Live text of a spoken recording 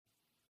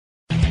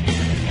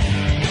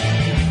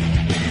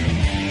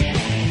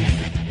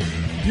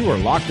You are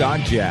Locked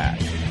On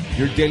Jazz,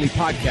 your daily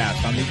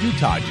podcast on the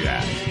Utah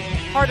Jazz.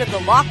 Part of the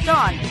Locked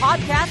On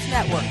Podcast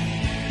Network,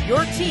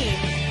 your team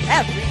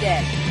every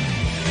day.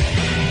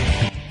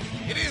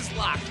 It is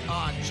Locked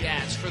On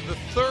Jazz for the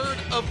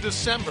 3rd of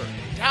December.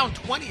 Down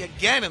 20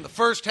 again in the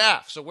first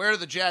half. So where do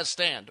the Jazz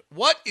stand?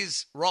 What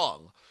is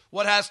wrong?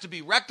 What has to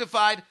be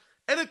rectified?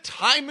 And a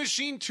Time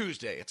Machine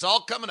Tuesday. It's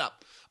all coming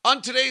up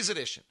on today's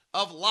edition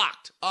of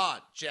Locked On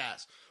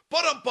Jazz. Pow!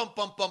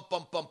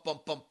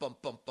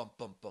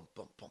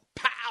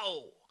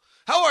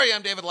 How are you?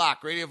 I'm David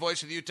Locke, radio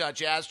voice of the Utah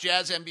Jazz,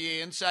 Jazz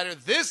NBA insider.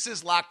 This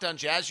is Locked On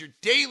Jazz, your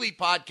daily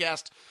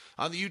podcast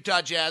on the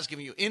Utah Jazz,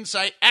 giving you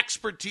insight,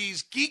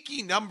 expertise,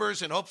 geeky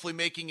numbers, and hopefully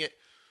making it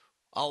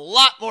a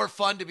lot more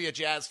fun to be a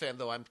Jazz fan,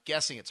 though I'm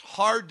guessing it's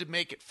hard to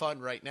make it fun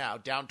right now.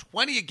 Down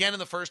 20 again in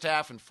the first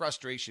half and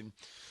frustration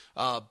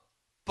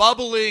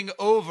bubbling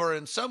over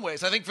in some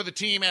ways, I think, for the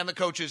team and the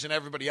coaches and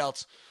everybody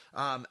else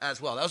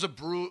as well. That was a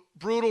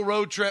brutal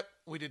road trip.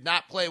 We did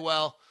not play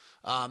well.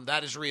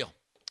 That is real.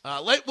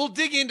 We'll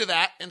dig into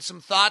that and some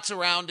thoughts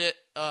around it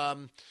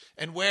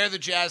and where the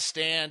Jazz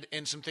stand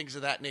and some things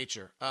of that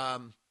nature.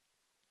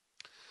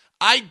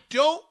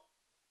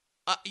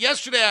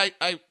 Yesterday,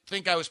 I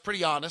think I was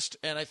pretty honest,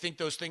 and I think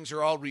those things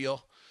are all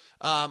real.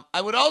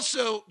 I would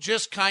also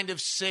just kind of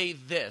say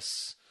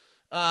this.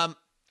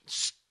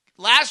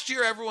 Last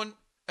year,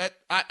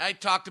 I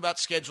talked about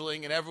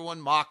scheduling, and everyone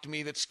mocked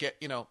me that,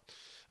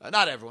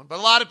 not everyone, but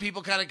a lot of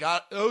people kind of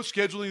got,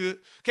 scheduling.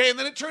 Okay, and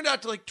then it turned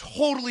out to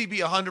totally be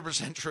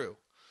 100% true.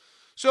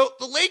 So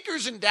the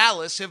Lakers and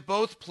Dallas have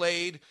both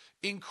played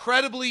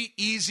incredibly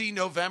easy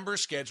November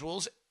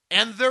schedules,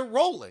 and they're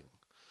rolling.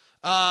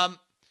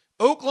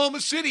 Oklahoma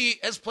City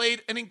has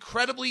played an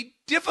incredibly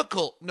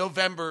difficult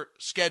November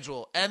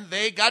schedule, and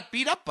they got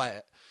beat up by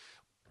it.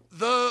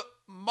 The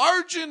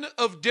margin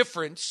of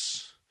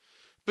difference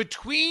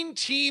between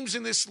teams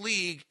in this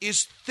league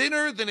is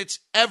thinner than it's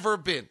ever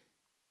been,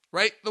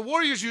 right? The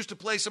Warriors used to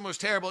play someone who was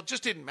terrible. It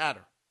just didn't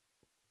matter.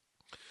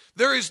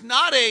 There is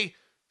not a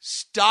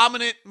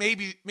dominant,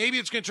 maybe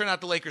it's going to turn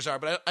out the Lakers are,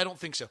 but I don't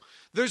think so.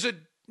 There's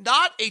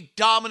not a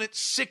dominant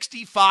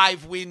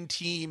 65-win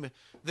team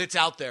that's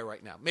out there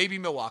right now. Maybe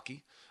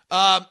Milwaukee.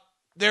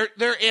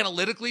 They're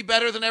analytically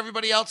better than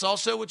everybody else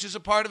also, which is a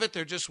part of it.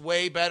 They're just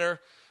way better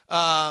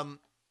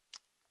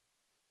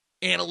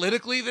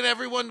analytically than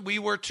everyone. We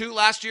were too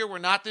last year. We're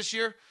not this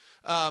year.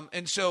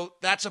 And so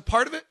that's a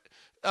part of it,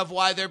 of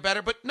why they're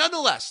better. But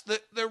nonetheless,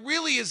 there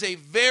really is a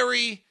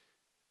very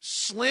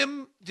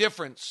slim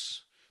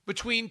difference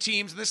between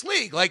teams in this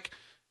league.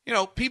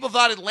 People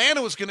thought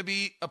Atlanta was going to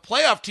be a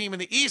playoff team in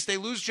the East. They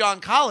lose John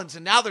Collins,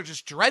 and now they're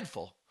just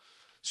dreadful.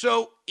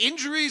 So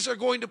injuries are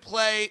going to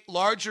play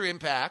larger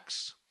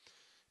impacts,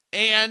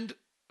 and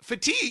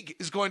fatigue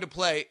is going to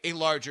play a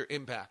larger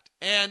impact.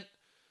 And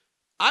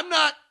I'm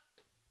not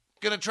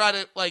going to try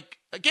to,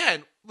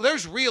 again,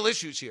 there's real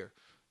issues here.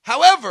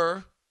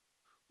 However,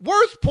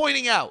 worth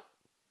pointing out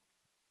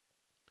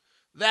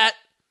that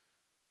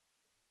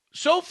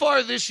so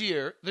far this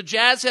year, the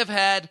Jazz have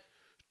had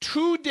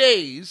 2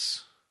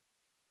 days,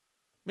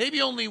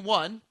 maybe only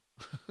one,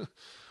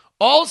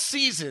 all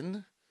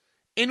season,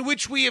 in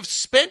which we have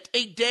spent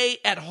a day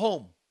at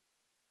home.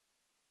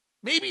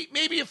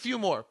 Maybe a few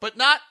more, but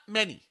not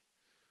many,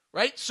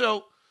 right?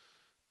 So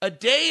a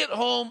day at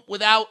home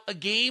without a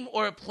game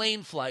or a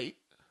plane flight.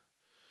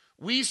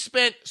 We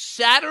spent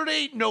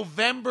Saturday,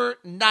 November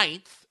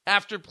 9th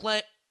after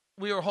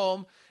we were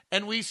home,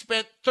 and we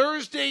spent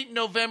Thursday,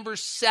 November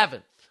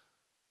 7th.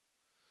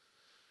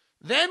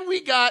 Then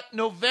we got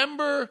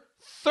November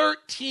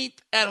 13th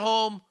at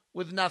home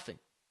with nothing.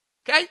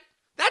 Okay?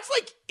 That's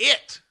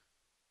it.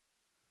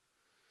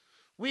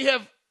 We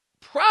have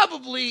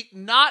probably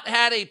not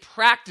had a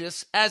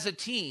practice as a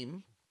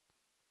team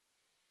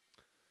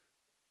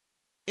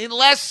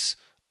unless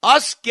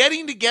us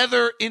getting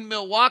together in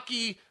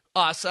Milwaukee,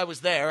 I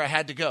was there, I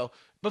had to go,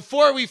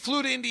 before we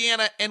flew to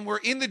Indiana and we're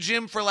in the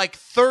gym for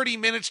 30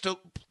 minutes to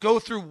go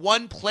through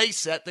one play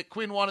set that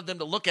Quinn wanted them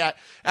to look at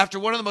after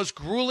one of the most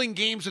grueling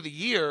games of the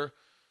year,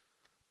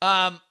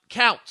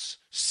 counts.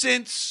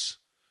 Since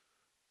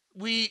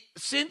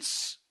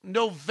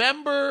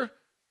November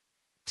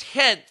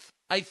 10th,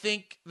 I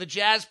think the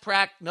Jazz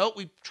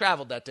we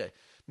traveled that day.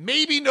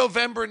 Maybe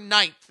November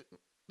 9th.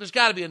 There's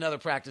got to be another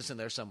practice in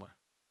there somewhere.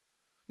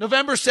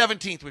 November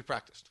 17th, we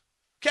practiced.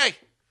 Okay.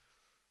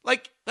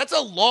 That's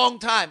a long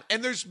time.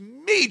 And there's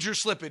major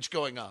slippage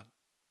going on.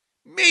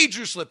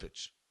 Major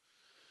slippage.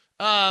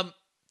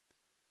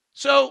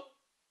 So,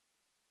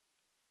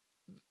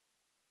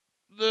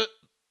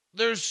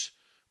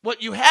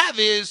 what you have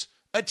is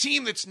a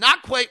team that's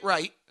not quite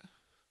right,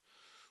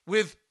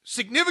 with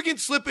significant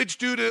slippage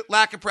due to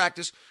lack of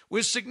practice,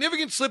 with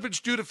significant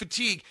slippage due to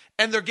fatigue,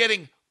 and they're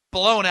getting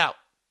blown out.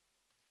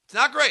 It's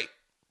not great,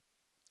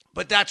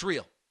 but that's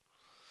real.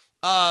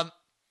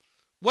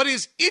 What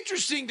is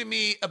interesting to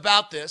me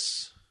about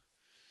this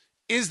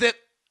is that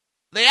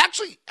they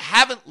actually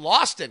haven't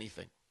lost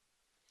anything.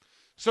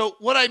 So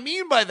what I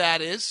mean by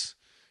that is,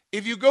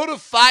 if you go to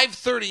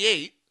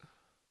 538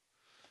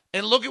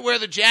 and look at where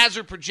the Jazz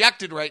are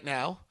projected right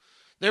now.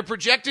 They're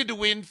projected to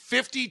win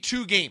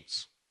 52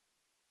 games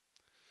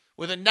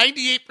with a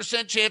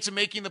 98% chance of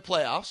making the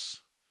playoffs.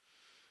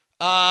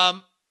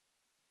 And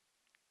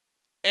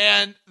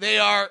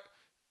the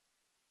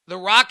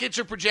Rockets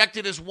are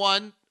projected as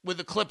 1 with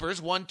the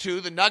Clippers,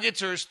 1-2. The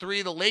Nuggets are as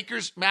 3. The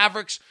Lakers,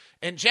 Mavericks,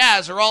 and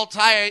Jazz are all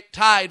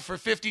tied for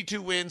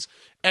 52 wins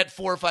at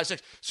 4, 5,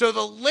 6. So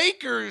the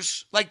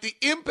Lakers, like the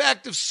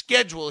impact of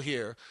schedule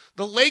here,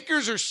 the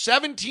Lakers are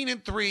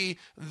 17-3.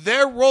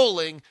 They're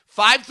rolling.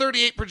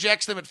 538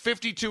 projects them at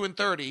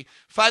 52-30.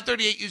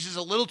 538 uses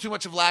a little too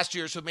much of last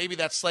year, so maybe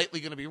that's slightly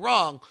going to be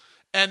wrong.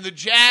 And the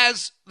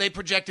Jazz, they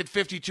projected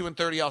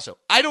 52-30 also.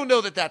 I don't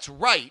know that that's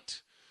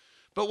right,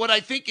 but what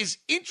I think is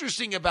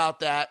interesting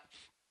about that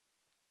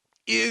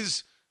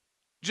is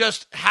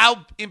just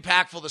how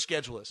impactful the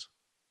schedule is.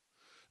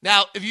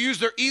 Now, if you use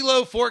their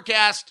ELO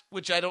forecast,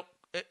 which I don't,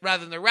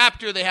 rather than the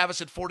Raptor, they have us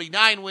at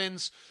 49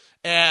 wins,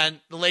 and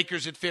the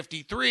Lakers at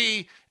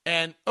 53,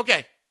 and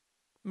okay,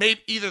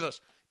 maybe either of those.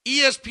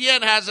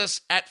 ESPN has us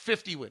at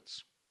 50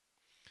 wins.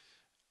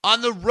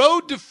 On the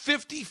road to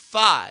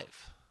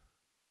 55,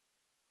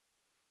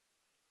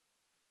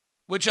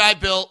 which I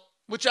built,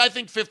 which I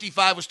think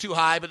 55 was too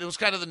high, but it was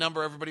kind of the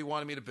number everybody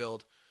wanted me to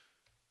build.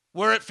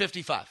 We're at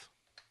 55.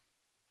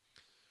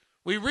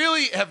 We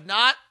really have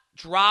not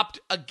dropped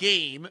a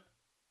game,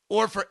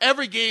 or for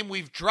every game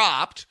we've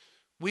dropped,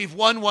 we've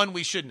won one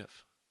we shouldn't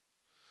have.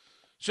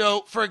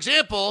 So, for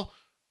example,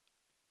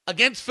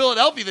 against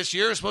Philadelphia this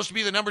year, is supposed to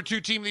be the number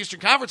 2 team in the Eastern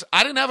Conference.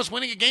 I didn't have us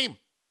winning a game.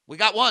 We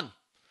got one.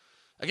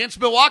 Against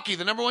Milwaukee,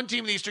 the number 1 team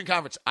in the Eastern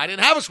Conference, I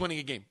didn't have us winning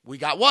a game. We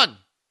got one.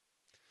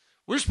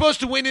 We're supposed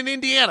to win in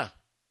Indiana.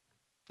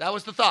 That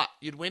was the thought.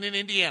 You'd win in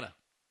Indiana.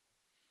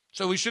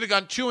 So we should have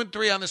gone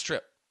 2-3 on this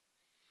trip.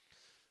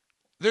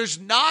 There's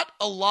not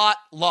a lot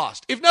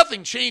lost. If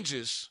nothing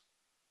changes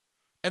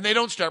and they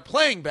don't start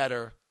playing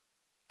better,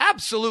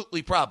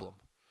 absolutely problem.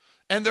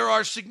 And there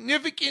are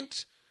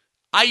significant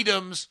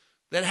items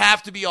that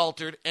have to be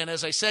altered. And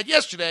as I said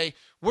yesterday,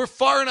 we're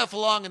far enough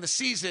along in the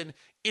season,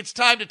 it's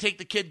time to take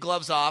the kid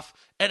gloves off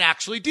and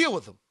actually deal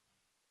with them.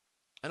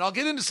 And I'll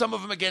get into some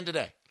of them again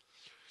today.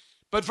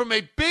 But from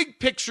a big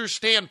picture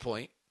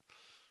standpoint,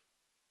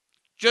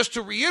 just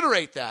to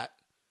reiterate that,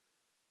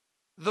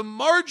 the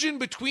margin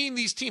between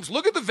these teams,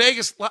 look at the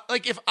Vegas,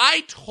 like if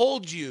I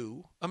told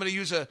you, I'm going to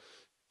use a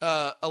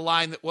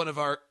line that one of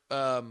our,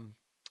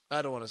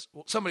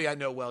 somebody I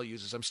know well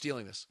uses, I'm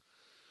stealing this.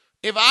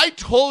 If I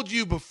told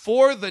you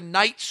before the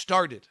night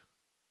started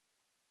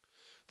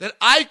that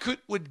I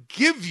would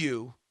give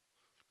you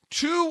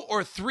 2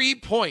 or 3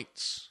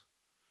 points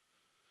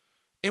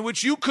in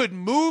which you could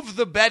move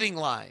the betting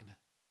line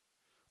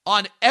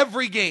on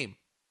every game,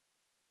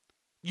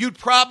 you'd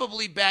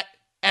probably bet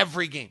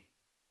every game.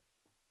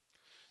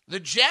 The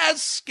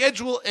Jazz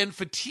schedule and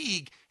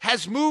fatigue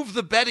has moved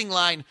the betting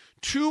line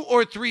 2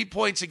 or 3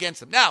 points against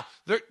them. Now,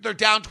 they're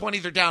down 20,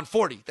 they're down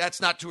 40. That's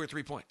not 2 or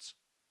 3 points.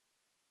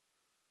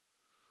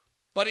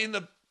 But in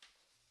the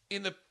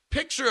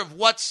picture of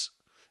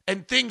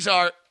things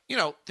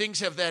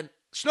have then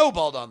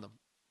snowballed on them.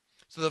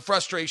 So the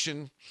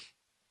frustration,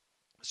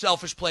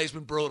 selfish play has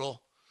been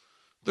brutal.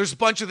 There's a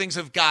bunch of things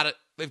they've got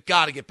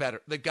to get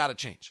better. They've got to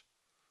change.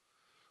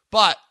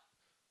 But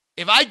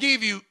if I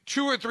gave you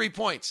 2 or 3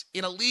 points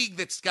in a league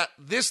that's got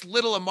this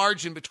little a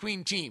margin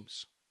between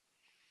teams,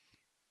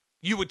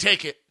 you would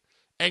take it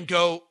and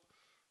go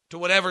to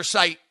whatever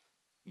site,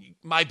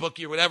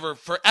 MyBookie or whatever,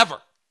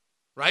 forever,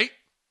 right?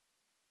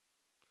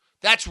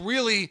 That's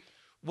really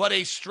what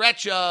a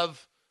stretch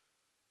of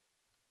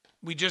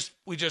we just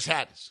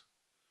had is,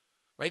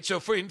 right? So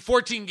in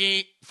 14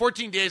 days, I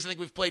think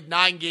we've played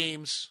 9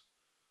 games.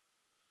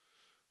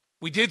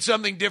 We did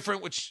something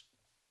different, which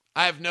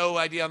I have no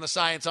idea on the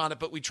science on it,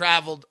 but we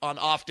traveled on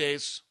off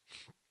days.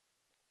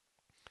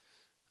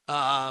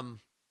 I'm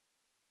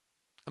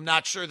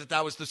not sure that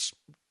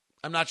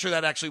I'm not sure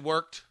that actually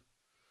worked.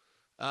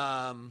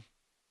 So,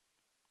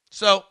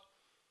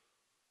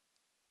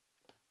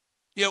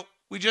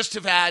 we just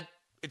have had,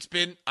 it's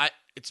been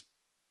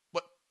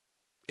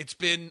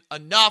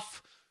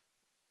enough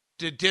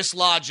to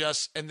dislodge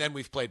us, and then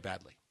we've played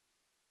badly.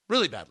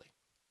 Really badly.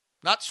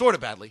 Not sort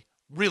of badly,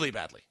 really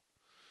badly.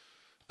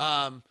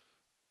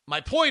 My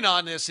point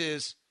on this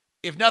is,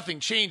 if nothing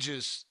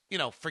changes,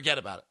 forget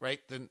about it, right?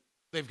 Then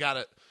they've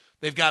got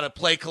to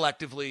play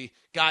collectively.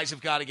 Guys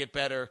have got to get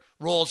better.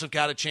 Roles have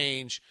got to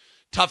change.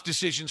 Tough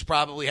decisions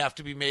probably have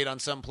to be made on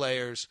some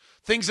players.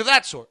 Things of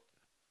that sort.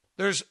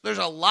 There's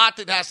a lot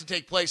that has to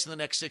take place in the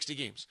next 60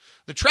 games.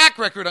 The track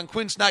record on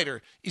Quinn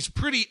Snyder is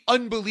pretty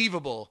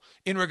unbelievable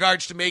in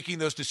regards to making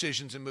those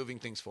decisions and moving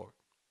things forward.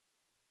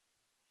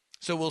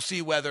 So we'll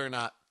see whether or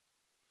not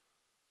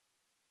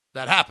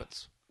that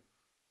happens.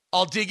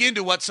 I'll dig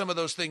into what some of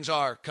those things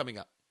are coming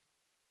up.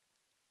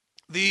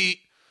 The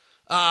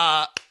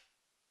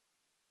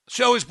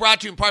show is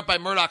brought to you in part by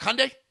Murdoch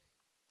Hyundai.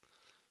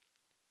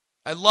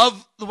 I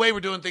love the way we're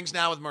doing things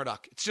now with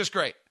Murdoch. It's just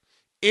great.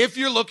 If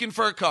you're looking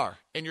for a car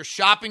and you're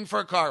shopping for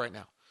a car right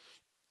now,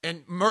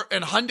 and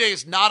Hyundai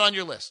is not on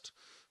your list,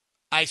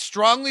 I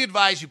strongly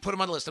advise you put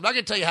them on the list. I'm not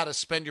going to tell you how to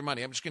spend your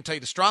money. I'm just going to tell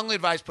you to strongly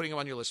advise putting them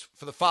on your list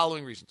for the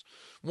following reasons.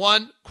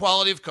 1,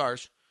 quality of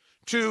cars.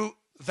 2,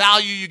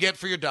 value you get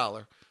for your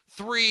dollar.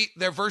 3,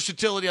 their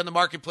versatility on the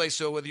marketplace.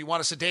 So whether you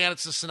want a sedan,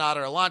 it's the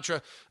Sonata or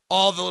Elantra,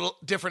 all the little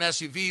different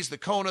SUVs, the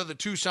Kona, the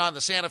Tucson,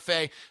 the Santa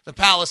Fe, the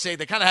Palisade,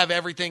 they kind of have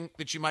everything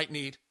that you might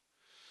need.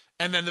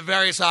 And then the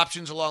various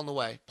options along the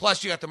way.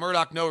 Plus, you got the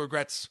Murdoch no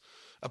regrets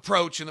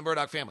approach in the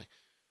Murdoch family.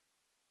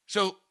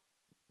 So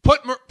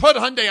put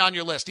Hyundai on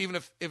your list, even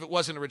if it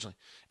wasn't originally.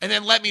 And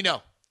then let me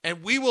know.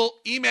 And we will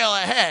email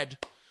ahead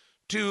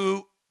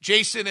to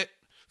Jason at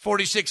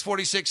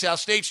 4646 South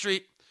State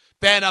Street,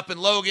 Ben up in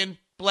Logan,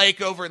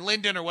 Blake over in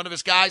Linden, or one of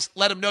his guys.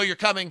 Let them know you're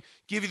coming,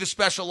 give you the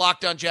special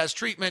Locked On Jazz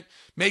treatment,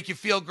 make you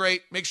feel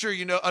great, make sure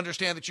you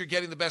understand that you're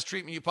getting the best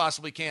treatment you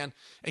possibly can,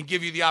 and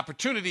give you the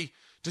opportunity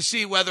to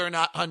see whether or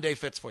not Hyundai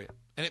fits for you.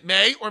 And it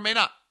may or may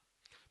not.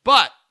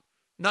 But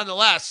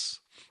nonetheless,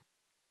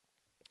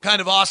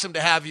 kind of awesome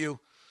to have you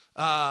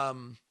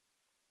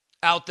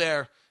out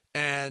there.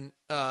 And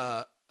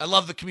I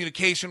love the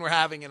communication we're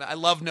having, and I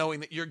love knowing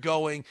that you're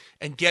going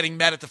and getting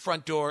met at the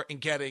front door and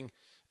getting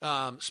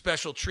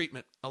special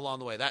treatment along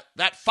the way.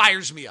 That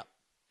fires me up.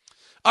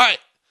 All right,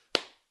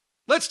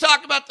 let's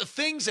talk about the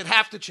things that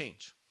have to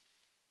change.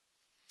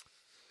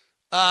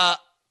 I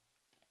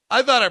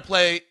thought our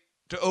play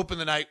to open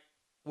the night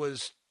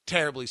was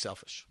terribly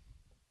selfish.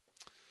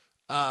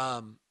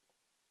 On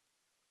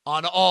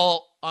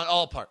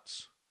all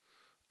parts.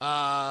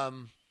 I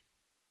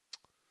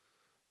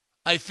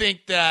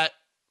think that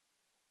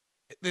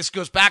this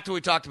goes back to what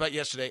we talked about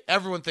yesterday.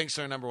 Everyone thinks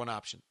they're a number one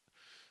option.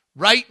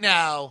 Right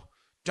now,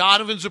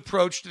 Donovan's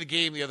approach to the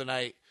game the other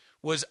night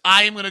was,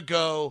 I am going to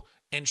go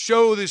and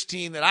show this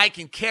team that I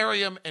can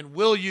carry them and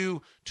will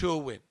you to a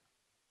win.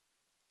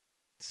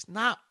 It's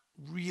not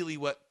really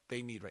what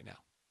they need right now.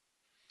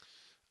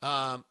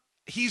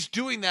 He's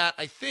doing that,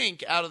 I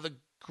think, out of the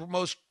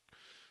most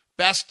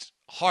best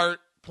heart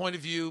point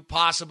of view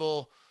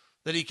possible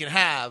that he can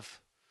have.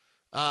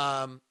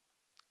 And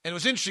it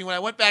was interesting, when I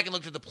went back and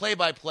looked at the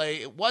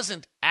play-by-play, it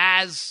wasn't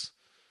as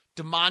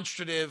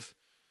demonstrative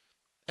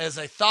as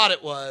I thought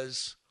it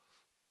was.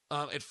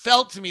 It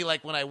felt to me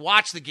like when I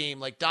watched the game,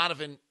 like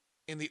Donovan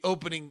in the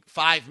opening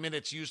 5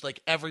 minutes used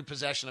like every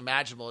possession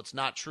imaginable. It's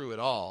not true at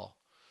all.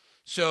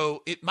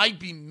 So it might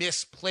be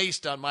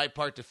misplaced on my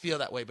part to feel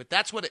that way, but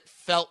that's what it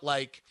felt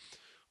like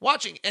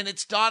watching. And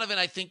it's Donovan,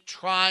 I think,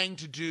 trying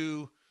to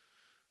do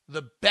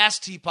the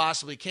best he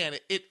possibly can.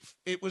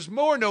 It was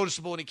more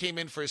noticeable when he came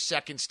in for his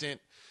second stint.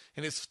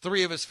 In his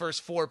 3 of his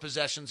first 4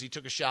 possessions, he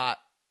took a shot,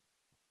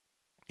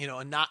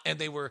 and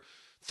they were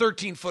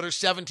 13-footers,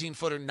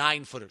 17-footer,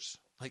 9-footers.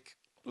 Like,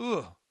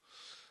 ugh.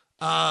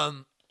 I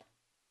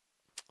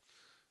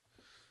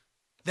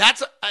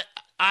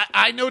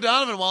know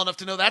Donovan well enough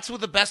to know that's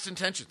with the best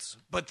intentions.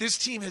 But this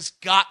team has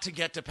got to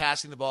get to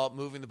passing the ball,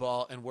 moving the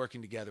ball, and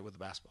working together with the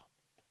basketball.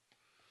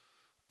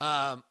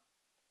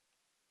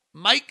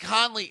 Mike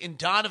Conley and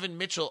Donovan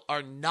Mitchell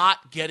are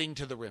not getting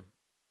to the rim.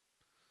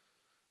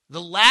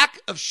 The lack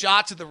of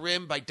shots at the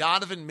rim by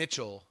Donovan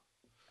Mitchell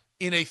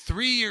in a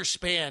 3-year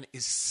span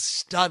is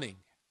stunning.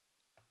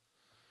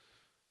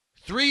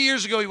 3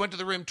 years ago, he went to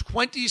the rim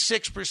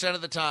 26%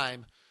 of the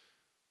time.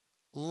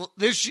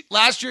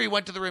 Last year, he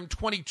went to the rim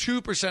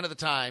 22% of the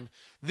time.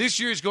 This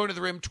year, he's going to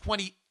the rim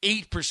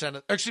 18%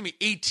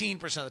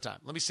 of the time.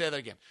 Let me say that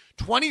again.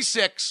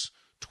 26,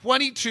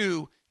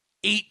 22,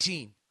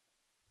 18.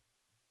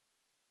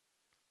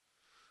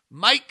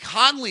 Mike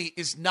Conley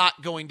is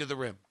not going to the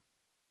rim.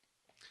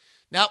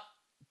 Now,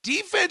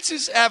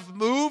 defenses have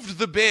moved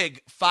the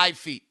big 5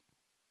 feet.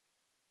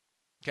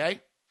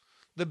 Okay?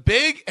 The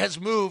big has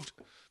moved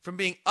from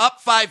being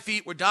up 5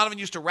 feet where Donovan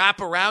used to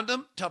wrap around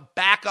him to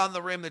back on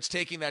the rim that's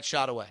taking that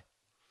shot away.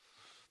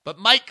 But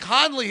Mike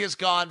Conley has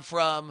gone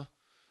from,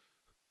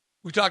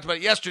 we talked about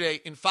it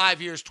yesterday, in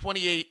 5 years,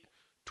 28,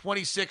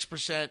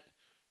 26%,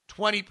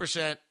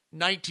 20%,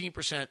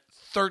 19%,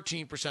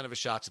 13% of his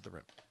shots at the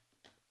rim.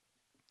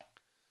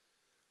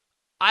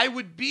 I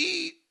would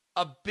be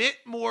a bit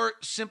more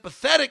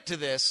sympathetic to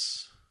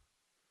this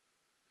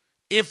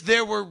if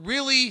there were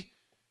really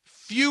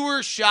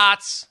fewer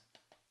shots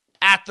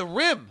at the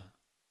rim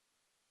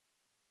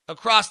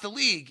across the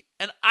league,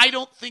 and I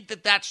don't think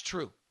that that's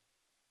true.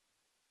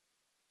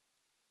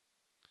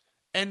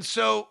 And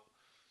so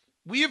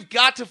we have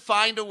got to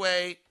find a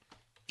way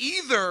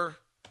either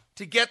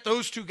to get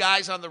those two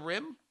guys on the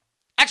rim.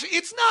 Actually,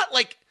 it's not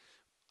like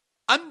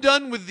I'm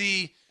done with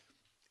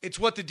it's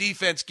what the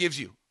defense gives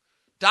you.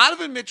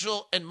 Donovan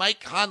Mitchell and Mike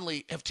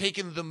Conley have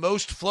taken the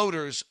most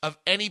floaters of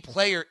any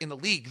player in the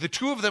league. The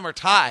two of them are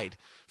tied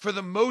for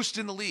the most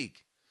in the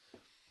league.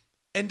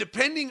 And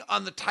depending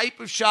on the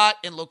type of shot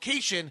and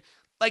location,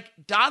 like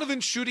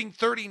Donovan's shooting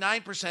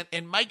 39%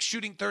 and Mike's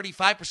shooting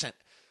 35%.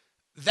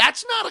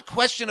 That's not a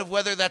question of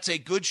whether that's a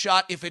good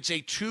shot, if it's a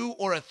 2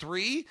 or a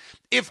 3.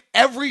 If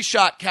every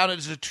shot counted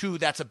as a 2,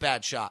 that's a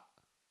bad shot.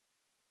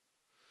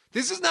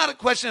 This is not a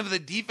question of the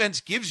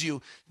defense gives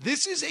you.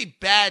 This is a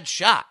bad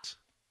shot.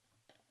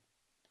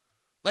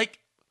 Like,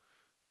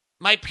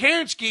 my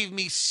parents gave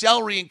me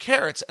celery and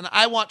carrots, and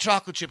I want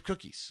chocolate chip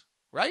cookies,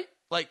 right?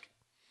 Like,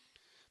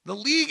 the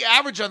league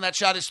average on that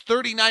shot is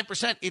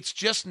 39%. It's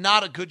just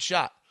not a good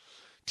shot.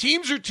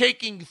 Teams are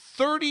taking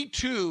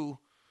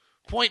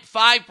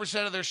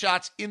 32.5% of their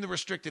shots in the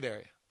restricted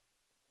area.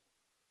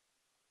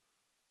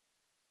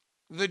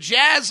 The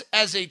Jazz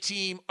as a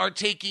team are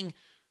taking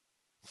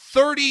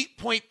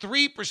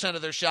 30.3%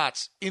 of their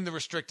shots in the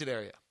restricted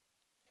area.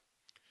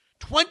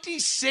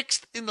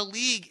 26th in the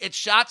league at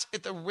shots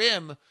at the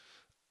rim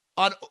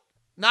on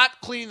not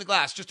cleaning the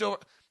glass, just over.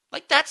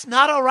 Like, that's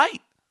not all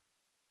right.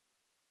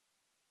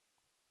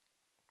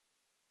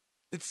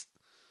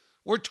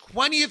 We're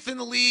 20th in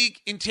the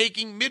league in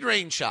taking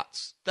mid-range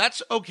shots.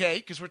 That's okay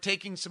because we're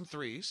taking some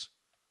threes.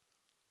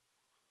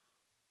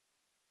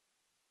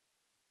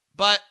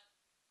 But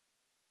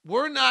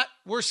we're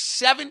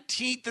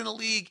 17th in the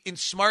league in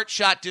smart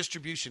shot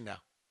distribution now.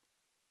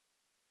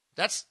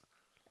 That's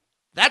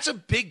a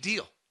big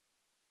deal.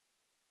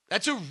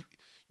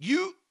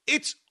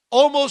 It's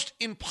almost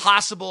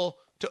impossible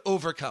to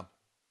overcome.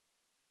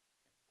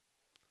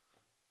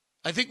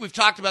 I think we've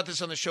talked about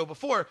this on the show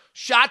before.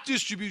 Shot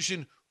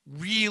distribution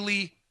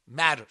really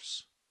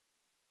matters.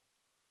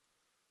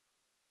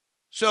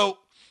 So,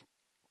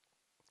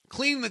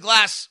 Clean the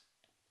Glass,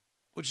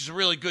 which is a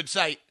really good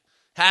site,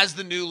 has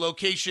the new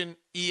location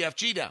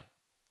EFG down.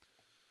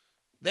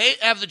 They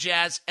have the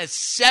Jazz as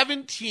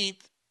 17th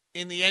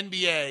in the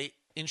NBA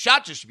in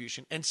shot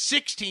distribution and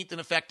 16th in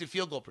effective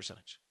field goal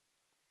percentage.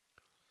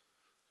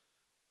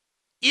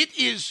 It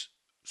is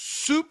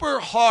super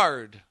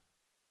hard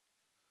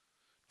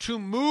to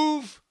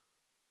move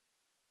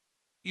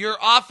your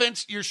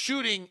offense, your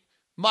shooting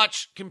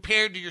much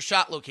compared to your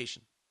shot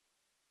location.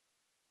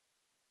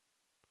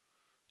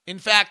 In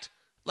fact,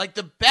 like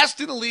the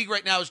best in the league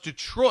right now is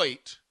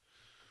Detroit,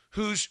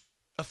 whose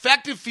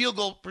effective field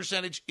goal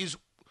percentage is,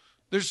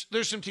 there's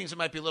some teams that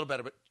might be a little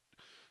better, but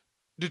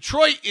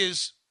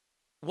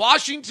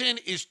Washington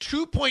is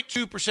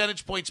 2.2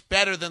 percentage points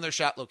better than their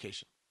shot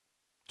location.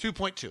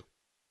 2.2.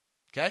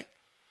 Okay?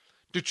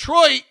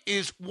 Detroit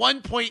is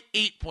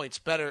 1.8 points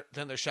better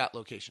than their shot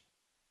location.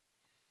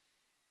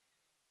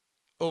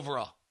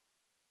 Overall.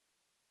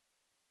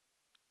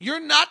 You're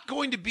not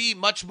going to be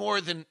much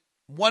more than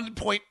 1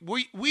 point.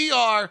 We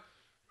are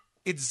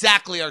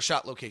exactly our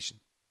shot location.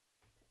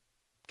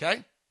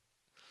 Okay?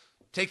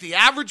 Take the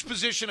average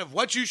position of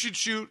what you should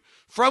shoot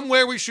from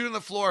where we shoot on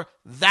the floor.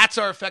 That's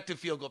our effective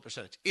field goal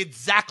percentage.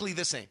 Exactly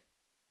the same.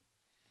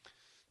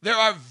 There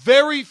are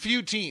very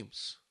few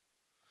teams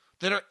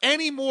that are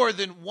any more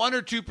than 1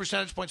 or 2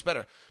 percentage points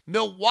better.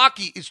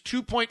 Milwaukee is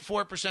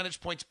 2.4 percentage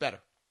points better.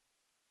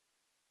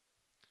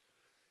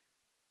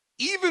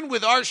 Even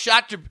with our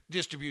shot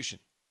distribution,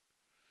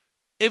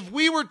 if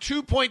we were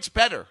 2 points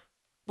better,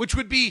 which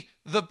would be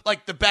the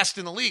best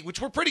in the league,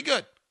 which we're pretty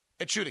good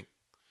at shooting,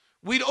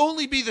 we'd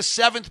only be the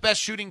 7th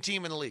best shooting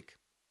team in the league.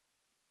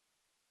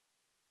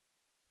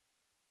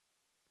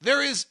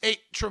 There is a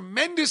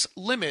tremendous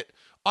limit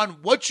on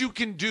what you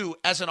can do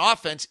as an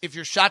offense if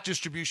your shot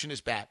distribution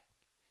is bad.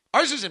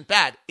 Ours isn't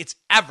bad, it's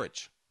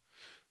average.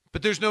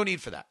 But there's no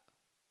need for that.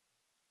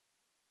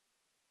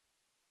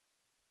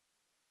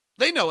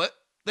 They know it.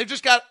 They've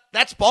just got,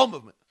 that's ball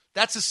movement.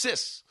 That's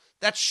assists.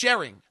 That's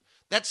sharing.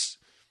 That's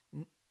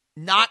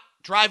not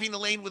driving the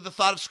lane with the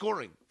thought of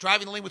scoring.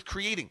 Driving the lane with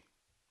creating.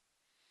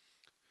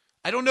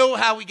 I don't know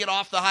how we get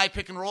off the high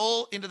pick and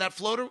roll into that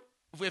floater.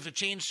 If we have to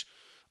change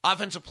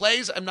offensive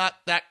plays, I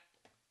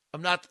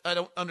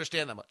don't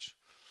understand that much.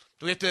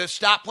 Do we have to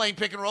stop playing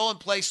pick and roll and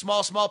play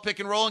small pick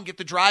and roll and get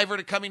the driver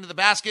to come into the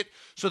basket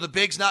so the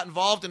big's not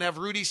involved and have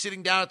Rudy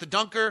sitting down at the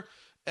dunker,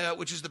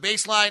 which is the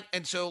baseline,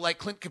 and so like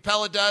Clint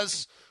Capella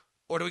does?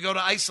 Or do we go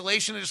to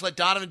isolation and just let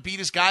Donovan beat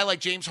his guy like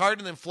James Harden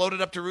and then float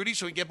it up to Rudy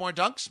so he can get more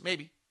dunks?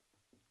 Maybe.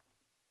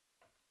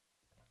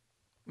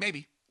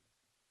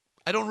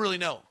 I don't really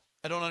know.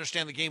 I don't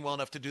understand the game well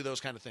enough to do those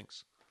kind of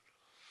things.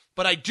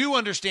 But I do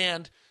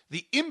understand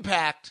the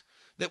impact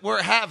that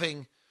we're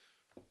having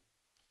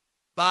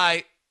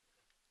by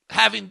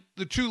having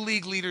the two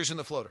league leaders in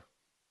the floater.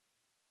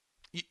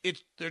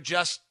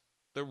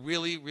 They're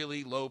really,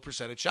 really low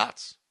percentage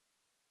shots.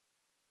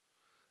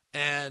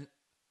 And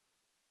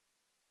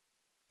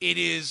it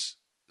is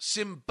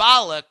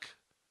symbolic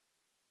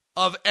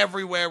of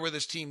everywhere where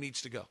this team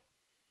needs to go.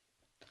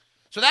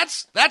 So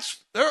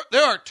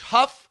there are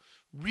tough,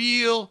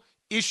 real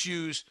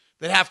issues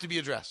that have to be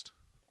addressed.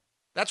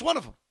 That's one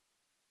of them.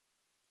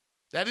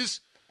 That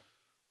is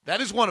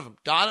one of them.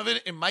 Donovan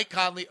and Mike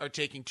Conley are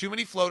taking too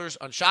many floaters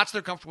on shots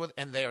they're comfortable with,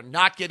 and they are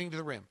not getting to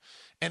the rim.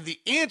 And the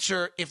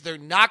answer, if they're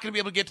not going to be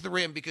able to get to the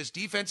rim because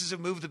defenses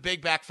have moved the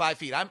big back 5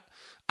 feet,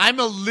 I'm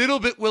a little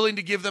bit willing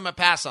to give them a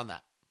pass on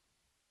that.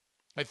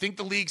 I think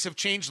the leagues have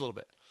changed a little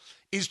bit,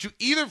 is to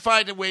either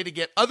find a way to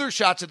get other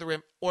shots at the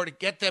rim or to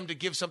get them to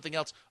give something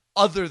else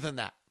other than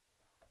that.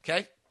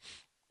 Okay?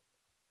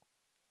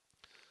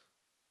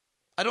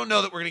 I don't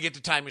know that we're going to get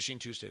to Time Machine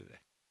Tuesday today.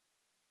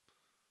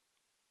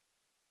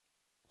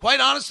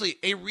 Quite honestly,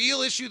 a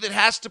real issue that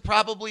has to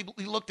probably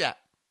be looked at.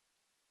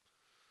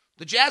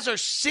 The Jazz are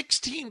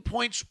 16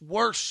 points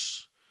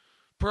worse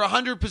per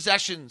 100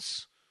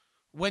 possessions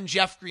when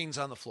Jeff Green's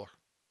on the floor.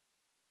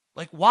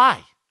 Like,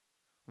 why?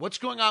 What's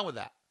going on with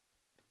that?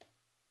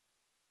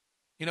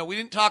 You know, we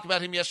didn't talk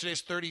about him yesterday.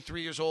 He's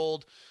 33 years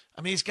old.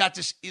 I mean, he's got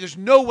this. There's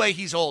no way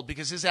he's old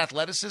because his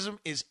athleticism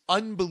is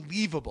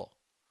unbelievable.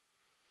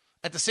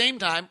 At the same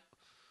time,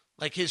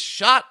 like, his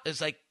shot is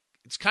like,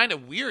 it's kind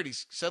of weird.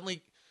 He's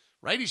suddenly,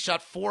 right? He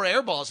shot 4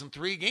 air balls in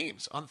 3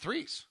 games on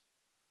threes.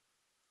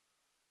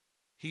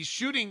 He's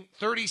shooting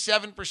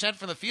 37%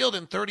 from the field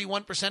and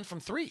 31% from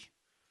 3.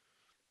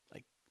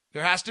 Like,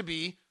 there has to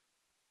be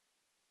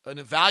an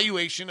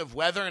evaluation of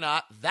whether or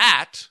not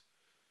that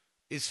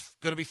is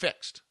going to be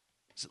fixed.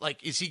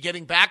 Like, is he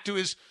getting back to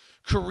his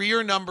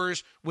career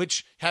numbers,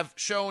 which have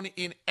shown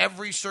in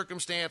every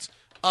circumstance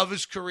of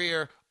his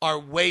career are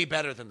way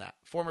better than that?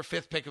 Former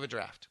 5th pick of a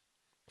draft.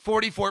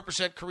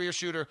 44% career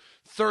shooter,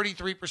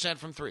 33%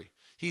 from 3.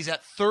 He's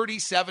at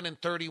 37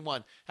 and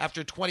 31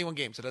 after 21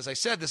 games. And as I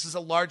said, this is a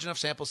large enough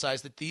sample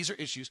size that these are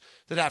issues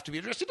that have to be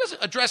addressed. It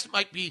doesn't address, it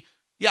might be,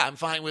 yeah, I'm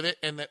fine with it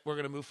and that we're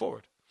going to move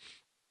forward.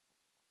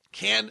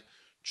 Can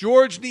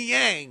George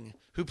Niang,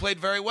 who played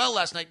very well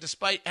last night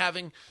despite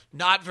having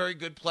not very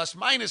good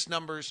plus-minus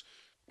numbers,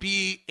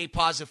 be a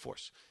positive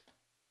force?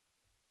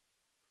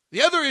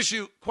 The other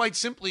issue, quite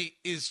simply,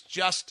 is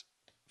just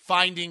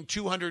finding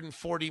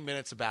 240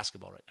 minutes of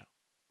basketball right now.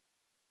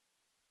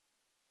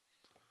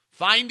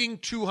 Finding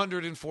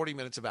 240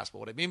 minutes of basketball.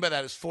 What I mean by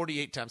that is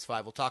 48 times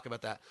 5. We'll talk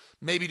about that.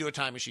 Maybe do a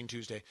Time Machine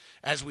Tuesday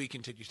as we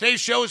continue.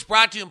 Today's show is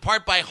brought to you in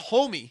part by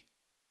Homey.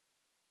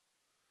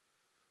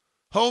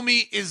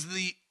 Homey is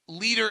the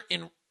leader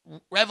in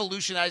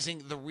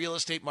revolutionizing the real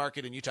estate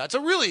market in Utah. It's a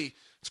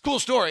cool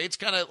story. It's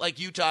kind of like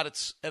Utah at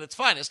its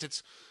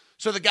finest.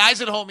 So the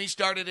guys at Homey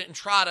started it in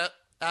Entrada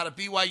out of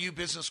BYU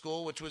Business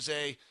School, which was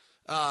a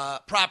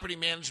property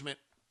management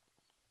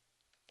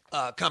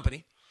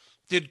company.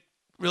 Did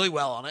really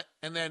well on it,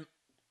 and then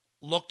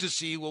looked to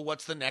see, well,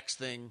 what's the next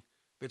thing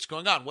that's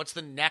going on? What's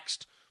the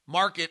next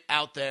market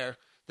out there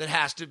that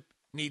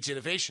needs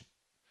innovation?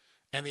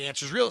 And the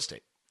answer is real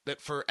estate.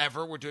 That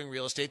forever we're doing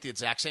real estate the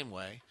exact same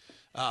way.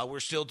 We're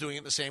still doing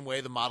it the same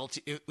way. The Model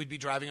T, we'd be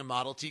driving a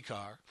Model T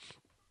car.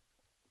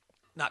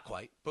 Not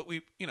quite, but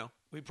we'd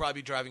probably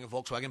be driving a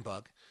Volkswagen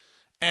Bug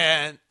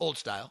and old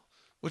style,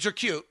 which are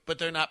cute, but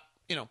they're not,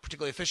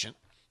 particularly efficient.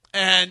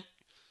 And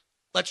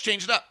let's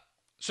change it up.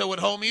 So what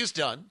Homey has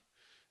done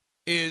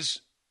is,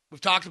 we've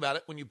talked about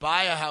it, when you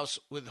buy a house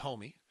with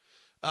Homey,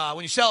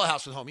 when you sell a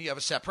house with Homey, you have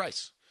a set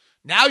price.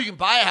 Now you can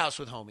buy a house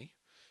with Homey,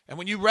 and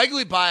when you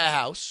regularly buy a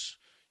house,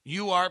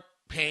 you are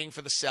paying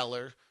for the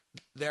seller,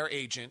 their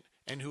agent,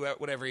 and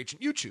whatever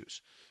agent you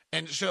choose.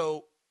 And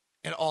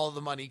all of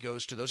the money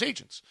goes to those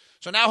agents.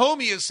 So now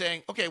Homey is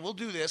saying, okay, we'll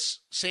do this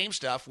same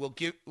stuff. We'll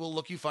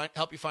help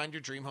you find your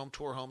dream home,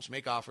 tour homes,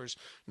 make offers,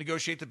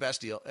 negotiate the best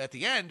deal. At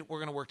the end, we're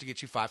going to work to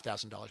get you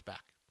 $5,000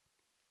 back.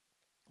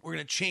 We're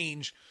going to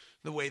change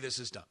the way this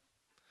is done.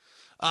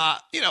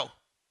 The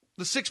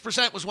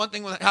 6% was one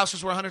thing when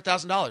houses were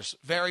 $100,000.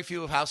 Very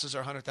few of houses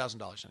are $100,000 anymore.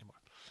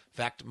 In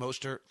fact,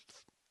 most are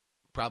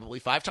probably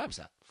 5 times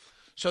that.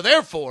 So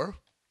therefore,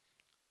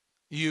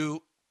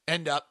 you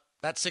end up,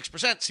 that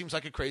 6% seems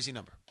like a crazy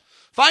number.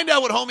 Find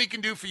out what Homey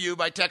can do for you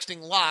by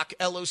texting LOCK,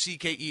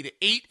 L-O-C-K-E, to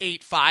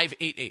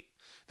 88588.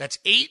 That's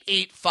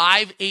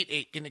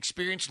 88588. An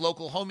experienced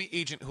local Homey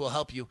agent who will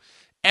help you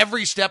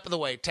every step of the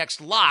way. Text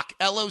LOCK,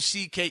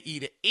 L-O-C-K-E,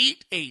 to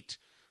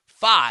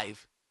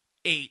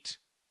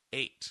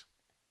 88588.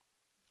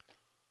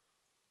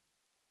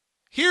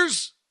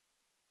 Here's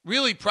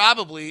really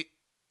probably,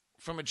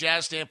 from a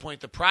Jazz standpoint,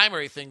 the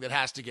primary thing that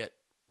has to get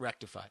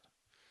rectified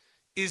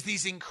is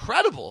these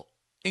incredible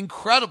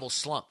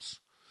slumps.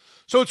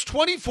 So it's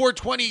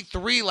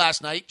 24-23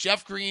 last night.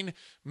 Jeff Green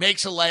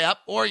makes a layup,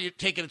 or you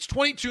take it, it's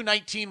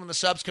 22-19 when the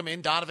subs come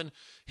in. Donovan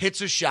hits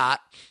a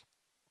shot.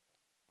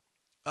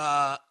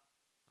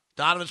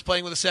 Donovan's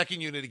playing with a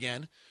second unit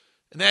again.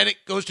 And then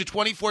it goes to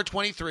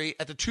 24-23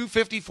 at the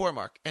 2:54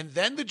 mark. And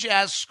then the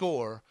Jazz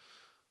score,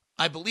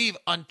 I believe,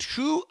 on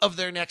 2 of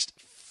their next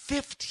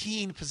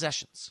 15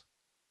 possessions.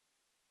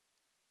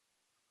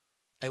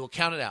 I will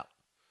count it out.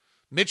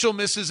 Mitchell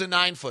misses a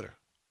 9-footer.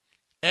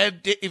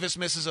 Ed Davis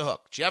misses a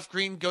hook. Jeff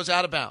Green goes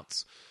out of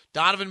bounds.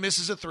 Donovan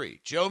misses a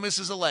 3. Joe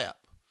misses a layup.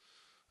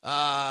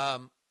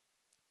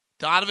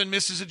 Donovan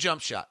misses a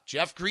jump shot.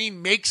 Jeff Green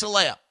makes a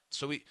layup.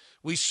 So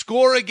we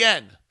score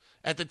again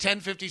at the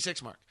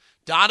 10:56 mark.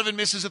 Donovan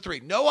misses a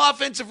 3. No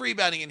offensive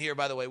rebounding in here,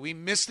 by the way. We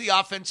missed the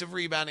offensive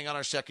rebounding on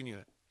our second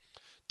unit.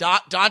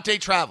 Dante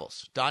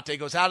travels. Dante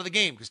goes out of the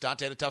game because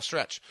Dante had a tough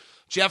stretch.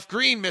 Jeff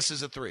Green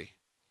misses a 3.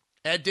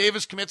 Ed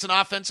Davis commits an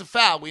offensive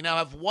foul. We now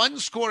have 1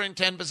 score in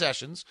 10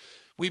 possessions.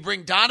 We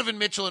bring Donovan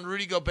Mitchell and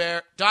Rudy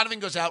Gobert. Donovan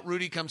goes out.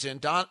 Rudy comes in.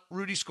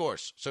 Rudy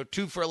scores. So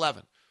 2 for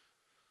 11.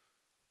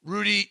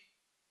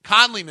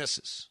 Conley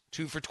misses.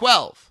 2 for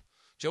 12.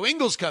 Joe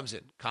Ingles comes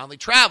in. Conley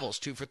travels.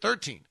 2 for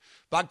 13.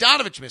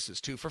 Bogdanovich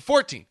misses. 2 for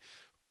 14.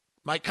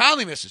 Mike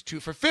Conley misses. 2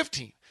 for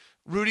 15.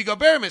 Rudy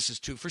Gobert misses.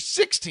 2 for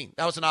 16.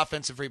 That was an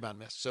offensive rebound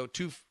miss. So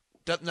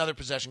another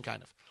possession,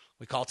 kind of.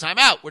 We call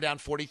timeout. We're down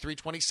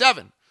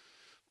 43-27.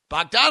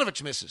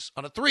 Bogdanovich misses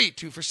on a 3,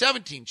 2 for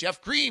 17.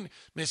 Jeff Green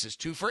misses,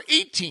 2 for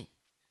 18.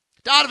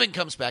 Donovan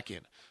comes back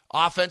in.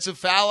 Offensive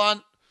foul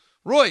on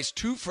Royce,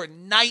 2 for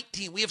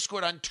 19. We have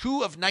scored on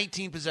 2 of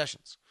 19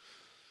 possessions.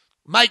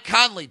 Mike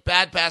Conley,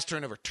 bad pass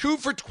turnover, 2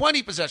 for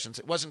 20 possessions.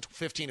 It wasn't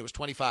 15, it was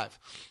 25.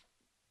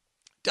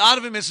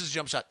 Donovan misses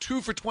jump shot,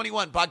 2 for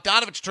 21.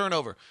 Bogdanovich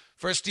turnover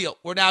for a steal.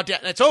 We're now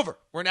down. It's over.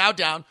 We're now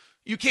down.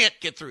 You can't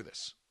get through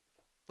this.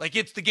 Like,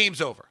 the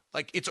game's over.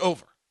 Like, it's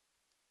over.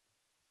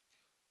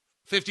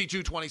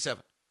 52-27.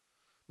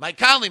 Mike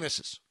Conley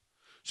misses.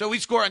 So we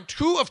score on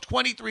 2 of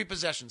 23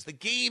 possessions. The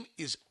game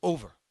is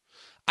over.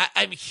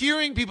 I'm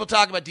hearing people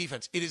talk about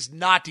defense. It is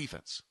not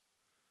defense.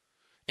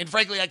 And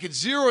frankly, I could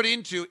zero it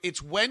into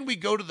it's when we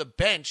go to the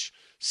bench,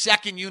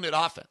 second unit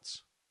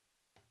offense.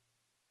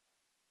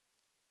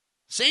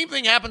 Same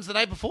thing happens the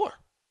night before.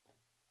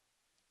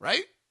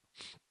 Right?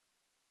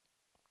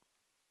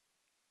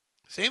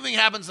 Same thing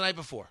happens the night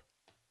before.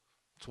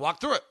 Let's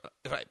walk through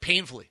it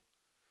painfully.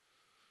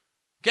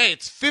 Okay,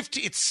 it's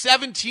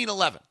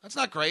 17-11. That's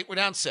not great. We're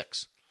down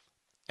 6.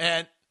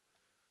 And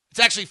it's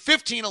actually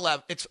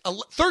 15-11. It's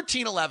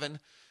 13-11.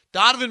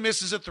 Donovan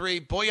misses a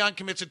 3. Bojan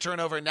commits a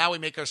turnover, and now we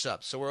make our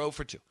subs. So we're 0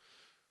 for 2.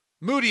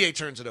 Mudiay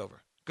turns it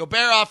over.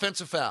 Gobert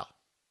offensive foul.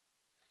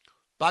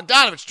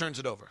 Bogdanovich turns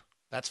it over.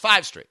 That's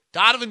 5 straight.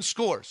 Donovan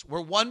scores.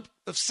 We're 1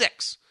 of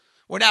 6.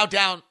 We're now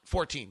down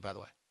 14, by the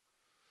way.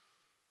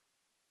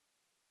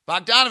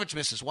 Bogdanovich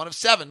misses 1 of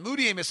 7.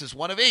 Mudiay misses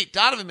 1 of 8.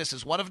 Donovan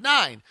misses 1 of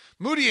 9.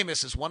 Mudiay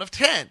misses 1 of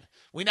 10.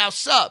 We now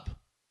sub.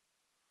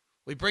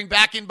 We bring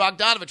back in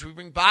Bogdanovich. We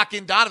bring back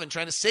in Donovan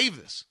trying to save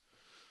this.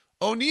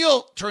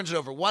 O'Neal turns it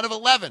over. 1 of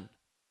 11.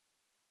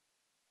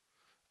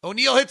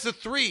 O'Neal hits a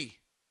 3.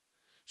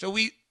 So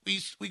we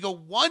go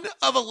 1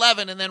 of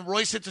 11, and then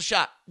Royce hits a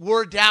shot.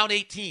 We're down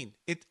 18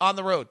 on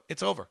the road.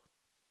 It's over.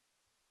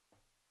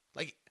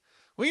 Like,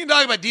 we can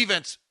talk about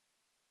defense,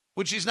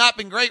 which has not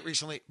been great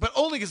recently, but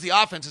only because the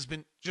offense has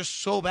been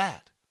just so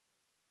bad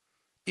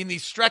in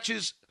these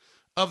stretches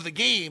of the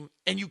game,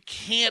 and you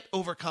can't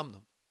overcome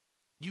them.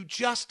 You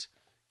just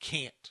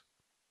can't.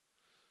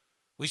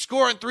 We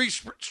score in 3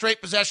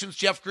 straight possessions.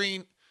 Jeff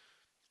Green,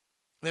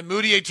 then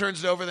Mudiay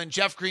turns it over, then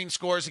Jeff Green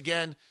scores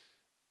again,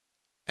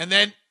 and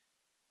then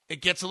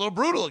it gets a little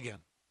brutal again.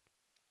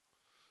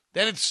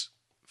 Then it's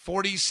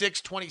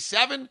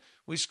 46-27.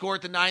 We score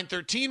at the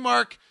 9:13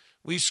 mark.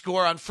 We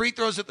score on free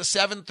throws at the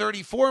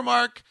 7:34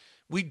 mark.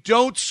 We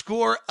don't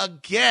score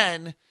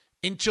again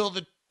until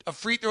a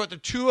free throw at the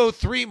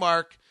 2:03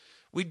 mark.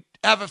 We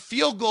have a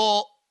field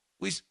goal.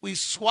 We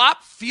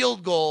swap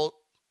field goals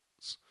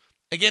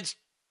against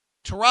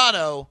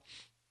Toronto.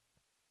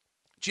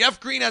 Jeff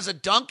Green has a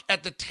dunk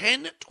at the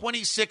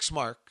 10:26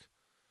 mark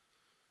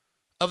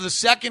of the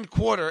second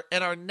quarter,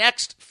 and our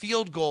next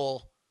field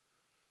goal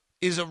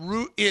is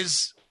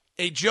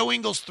a Joe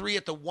Ingles 3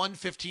 at the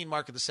 1:15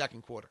 mark of the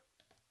second quarter.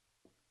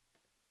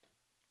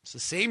 It's the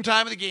same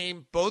time of the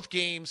game, both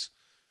games.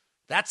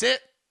 That's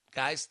it,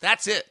 guys.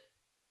 That's it.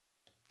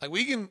 Like,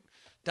 we can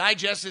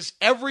digest this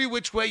every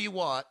which way you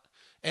want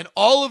and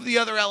all of the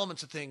other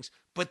elements of things,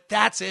 but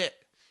that's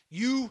it.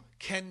 You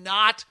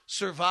cannot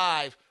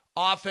survive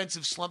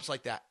offensive slumps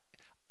like that.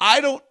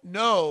 I don't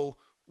know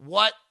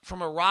what,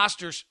 from a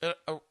roster,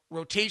 a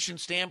rotation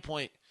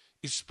standpoint,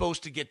 is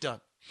supposed to get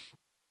done.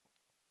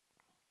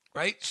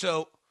 Right?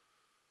 So,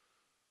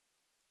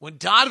 when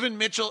Donovan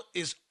Mitchell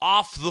is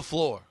off the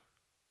floor,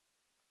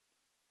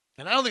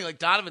 and I don't think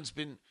Donovan's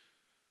been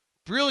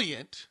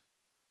brilliant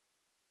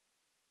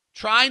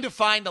trying to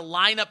find a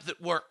lineup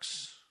that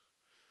works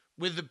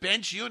with the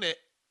bench unit.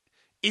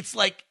 It's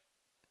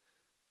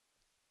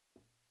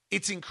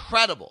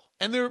incredible.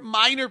 And they're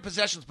minor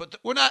possessions, but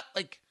we're not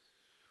like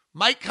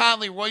Mike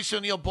Conley, Royce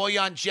O'Neal,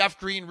 Bojan, Jeff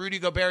Green, Rudy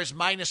Gobert is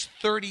minus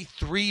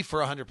 33 for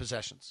 100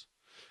 possessions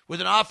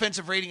with an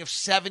offensive rating of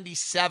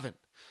 77.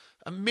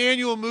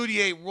 Emmanuel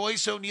Mudiay,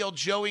 Royce O'Neal,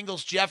 Joe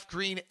Ingles, Jeff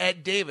Green,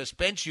 Ed Davis,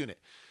 bench unit,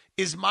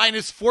 is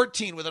minus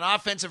 14 with an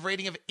offensive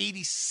rating of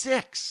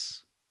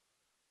 86.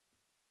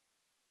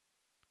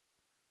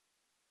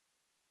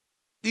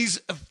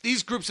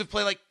 These groups have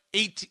played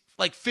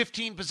like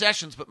 15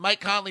 possessions, but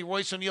Mike Conley,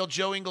 Royce O'Neal,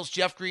 Joe Ingles,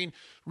 Jeff Green,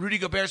 Rudy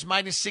Gobert's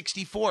minus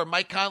 64.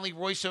 Mike Conley,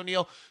 Royce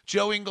O'Neal,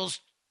 Joe Ingles,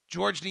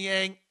 George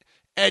Niang,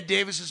 Ed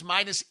Davis is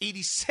minus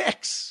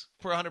 86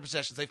 for 100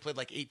 possessions. They've played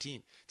like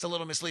 18. It's a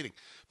little misleading.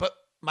 But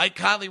Mike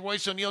Conley,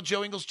 Royce O'Neal,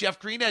 Joe Ingles, Jeff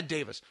Green, Ed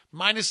Davis,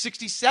 minus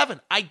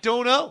 67. I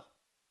don't know.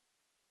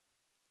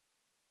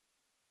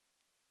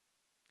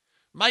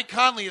 Mike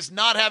Conley is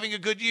not having a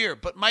good year,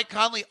 but Mike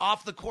Conley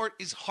off the court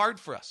is hard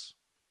for us.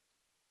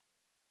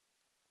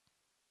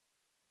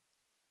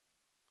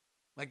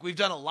 Like, we've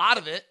done a lot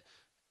of it,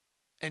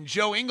 and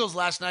Joe Ingles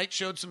last night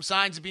showed some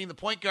signs of being the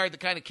point guard that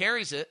kind of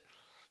carries it,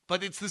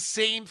 but it's the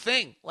same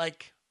thing.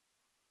 Like,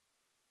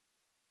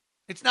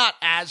 it's not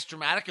as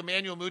dramatic.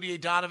 Emmanuel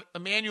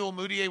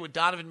Mudiay with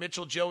Donovan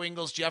Mitchell, Joe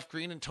Ingles, Jeff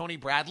Green, and Tony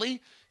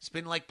Bradley. It's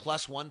been like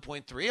plus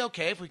 1.3.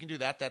 Okay, if we can do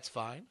that, that's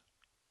fine.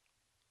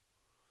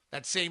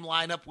 That same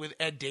lineup with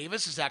Ed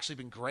Davis has actually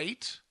been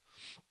great.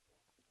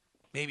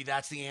 Maybe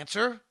that's the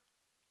answer.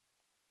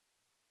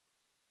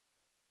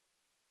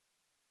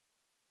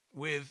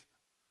 With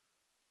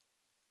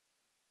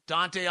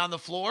Dante on the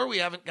floor, we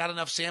haven't got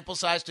enough sample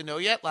size to know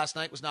yet. Last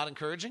night was not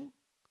encouraging.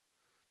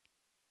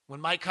 When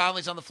Mike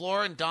Conley's on the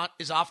floor and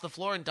is off the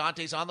floor and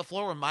Dante's on the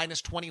floor, we're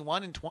minus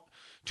 21 in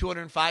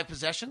 205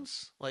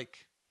 possessions.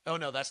 Like, oh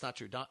no, that's not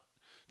true.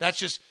 That's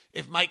just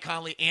if Mike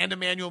Conley and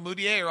Emmanuel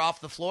Mudiay are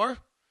off the floor.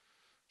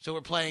 So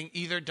we're playing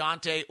either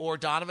Dante or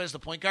Donovan as the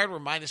point guard. We're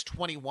minus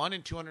 21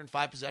 in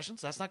 205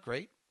 possessions. That's not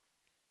great.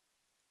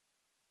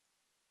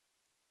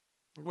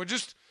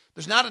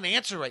 There's not an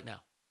answer right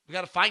now. We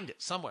got to find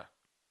it somewhere.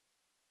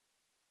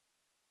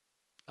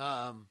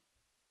 And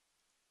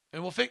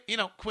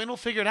Quinn will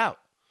figure it out.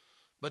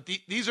 But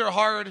these are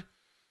hard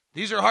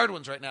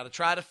ones right now to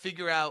try to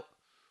figure out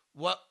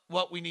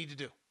what we need to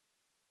do.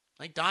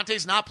 Like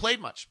Dante's not played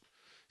much.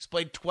 He's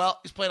played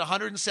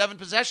 107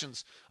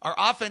 possessions. Our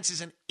offense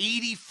is an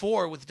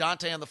 84 with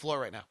Dante on the floor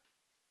right now.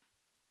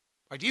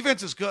 Our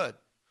defense is good.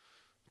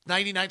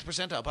 99th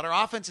percentile, but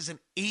our offense is an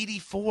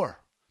 84.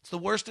 It's the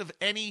worst of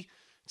any.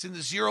 It's in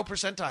the 0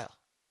 percentile.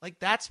 Like,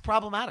 that's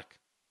problematic.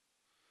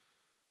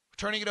 We're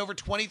turning it over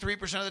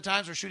 23% of the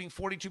times. We're shooting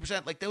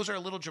 42%. Like, those are a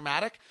little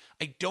dramatic.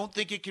 I don't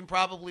think it can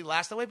probably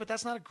last that way, but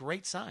that's not a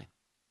great sign.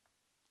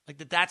 Like,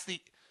 that's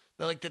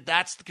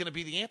going to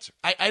be the answer.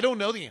 I don't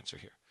know the answer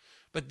here.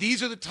 But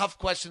these are the tough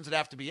questions that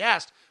have to be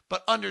asked.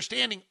 But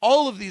understanding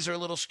all of these are a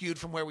little skewed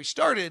from where we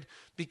started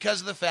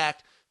because of the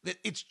fact that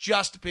it's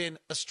just been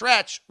a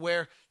stretch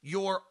where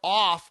you're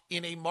off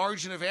in a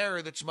margin of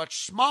error that's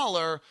much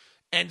smaller,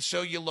 and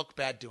so you look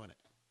bad doing it.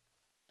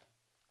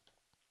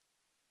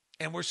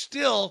 And we're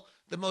still,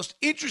 the most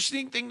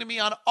interesting thing to me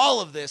on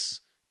all of this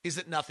is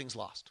that nothing's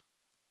lost.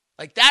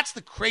 Like, that's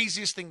the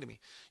craziest thing to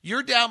me.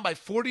 You're down by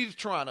 40 to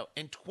Toronto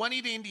and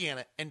 20 to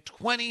Indiana and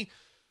 20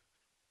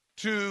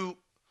 to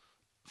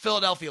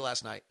Philadelphia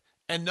last night,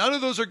 and none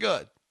of those are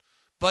good.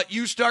 But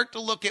you start to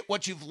look at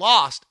what you've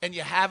lost, and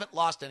you haven't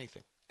lost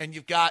anything. And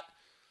you've got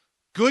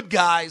good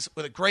guys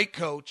with a great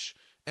coach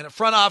and a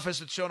front office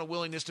that's shown a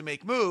willingness to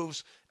make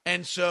moves.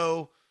 And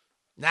so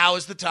now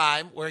is the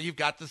time where you've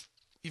got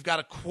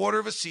a quarter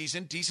of a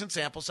season, decent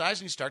sample size,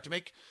 and you start to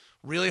make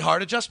really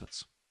hard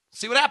adjustments.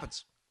 See what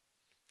happens.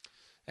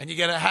 And you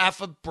get a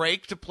half a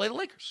break to play the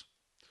Lakers.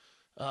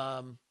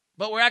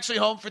 But we're actually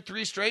home for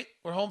 3 straight.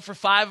 We're home for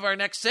 5 of our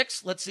next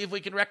 6. Let's see if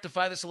we can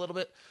rectify this a little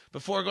bit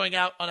before going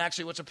out on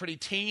actually what's a pretty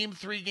tame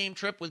 3-game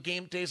trip with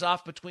game days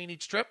off between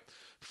each trip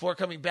before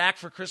coming back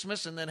for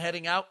Christmas and then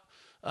heading out.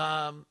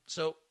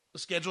 So the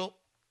schedule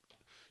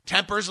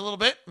tempers a little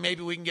bit.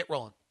 Maybe we can get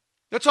rolling.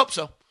 Let's hope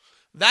so.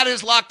 That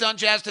is Locked On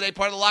Jazz today,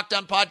 part of the Locked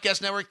On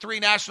Podcast Network. 3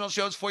 national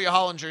shows for you.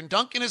 Hollinger and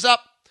Duncan is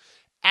up,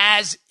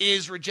 as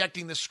is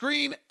Rejecting the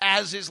Screen,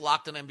 as is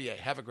Locked On NBA.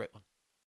 Have a great one.